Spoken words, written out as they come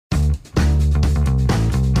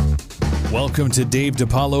Welcome to Dave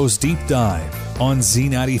DiPaolo's Deep Dive on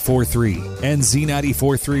Z94.3 and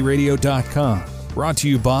Z94.3radio.com. Brought to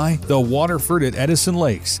you by The Waterford at Edison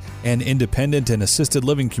Lakes, an independent and assisted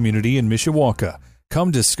living community in Mishawaka.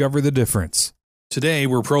 Come discover the difference. Today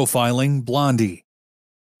we're profiling Blondie.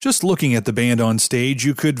 Just looking at the band on stage,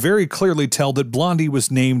 you could very clearly tell that Blondie was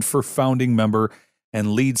named for founding member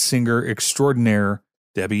and lead singer extraordinaire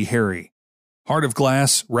Debbie Harry. Heart of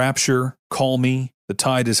Glass, Rapture, Call Me, The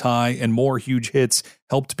Tide is High, and more huge hits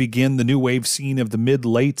helped begin the new wave scene of the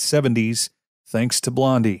mid-late 70s, thanks to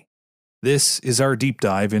Blondie. This is our deep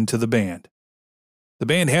dive into the band. The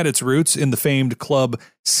band had its roots in the famed club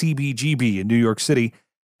CBGB in New York City,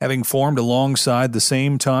 having formed alongside the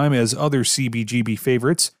same time as other CBGB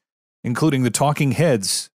favorites, including the Talking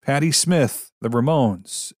Heads, Patti Smith, the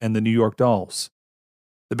Ramones, and the New York Dolls.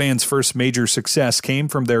 The band's first major success came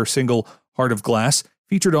from their single Heart of Glass,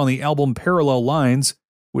 featured on the album Parallel Lines,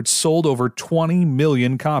 which sold over 20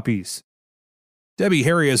 million copies. Debbie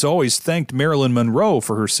Harry has always thanked Marilyn Monroe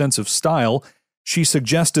for her sense of style. She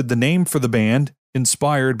suggested the name for the band,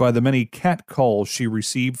 inspired by the many catcalls she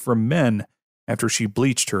received from men after she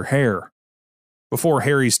bleached her hair. Before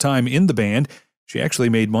Harry's time in the band, she actually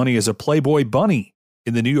made money as a Playboy bunny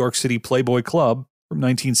in the New York City Playboy Club from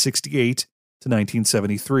 1968 to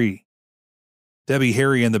 1973. Debbie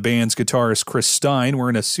Harry and the band's guitarist Chris Stein were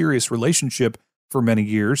in a serious relationship for many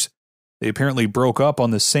years. They apparently broke up on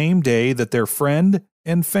the same day that their friend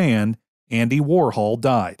and fan, Andy Warhol,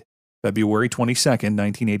 died, February 22,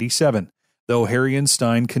 1987, though Harry and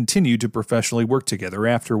Stein continued to professionally work together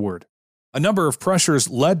afterward. A number of pressures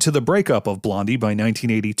led to the breakup of Blondie by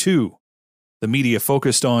 1982. The media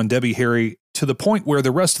focused on Debbie Harry to the point where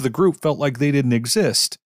the rest of the group felt like they didn't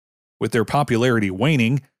exist. With their popularity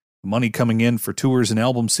waning, the money coming in for tours and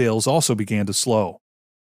album sales also began to slow.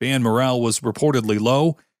 Band morale was reportedly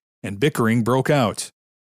low, and bickering broke out.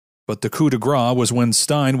 But the coup de grace was when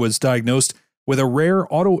Stein was diagnosed with a rare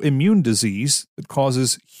autoimmune disease that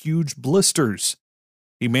causes huge blisters.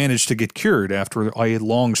 He managed to get cured after a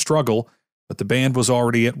long struggle, but the band was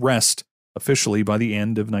already at rest, officially by the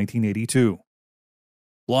end of 1982.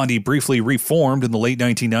 Blondie briefly reformed in the late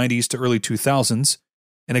 1990s to early 2000s,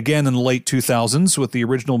 and again in the late 2000s with the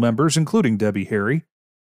original members, including Debbie Harry.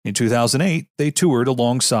 In 2008, they toured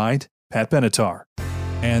alongside Pat Benatar.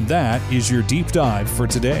 And that is your deep dive for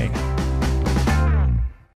today.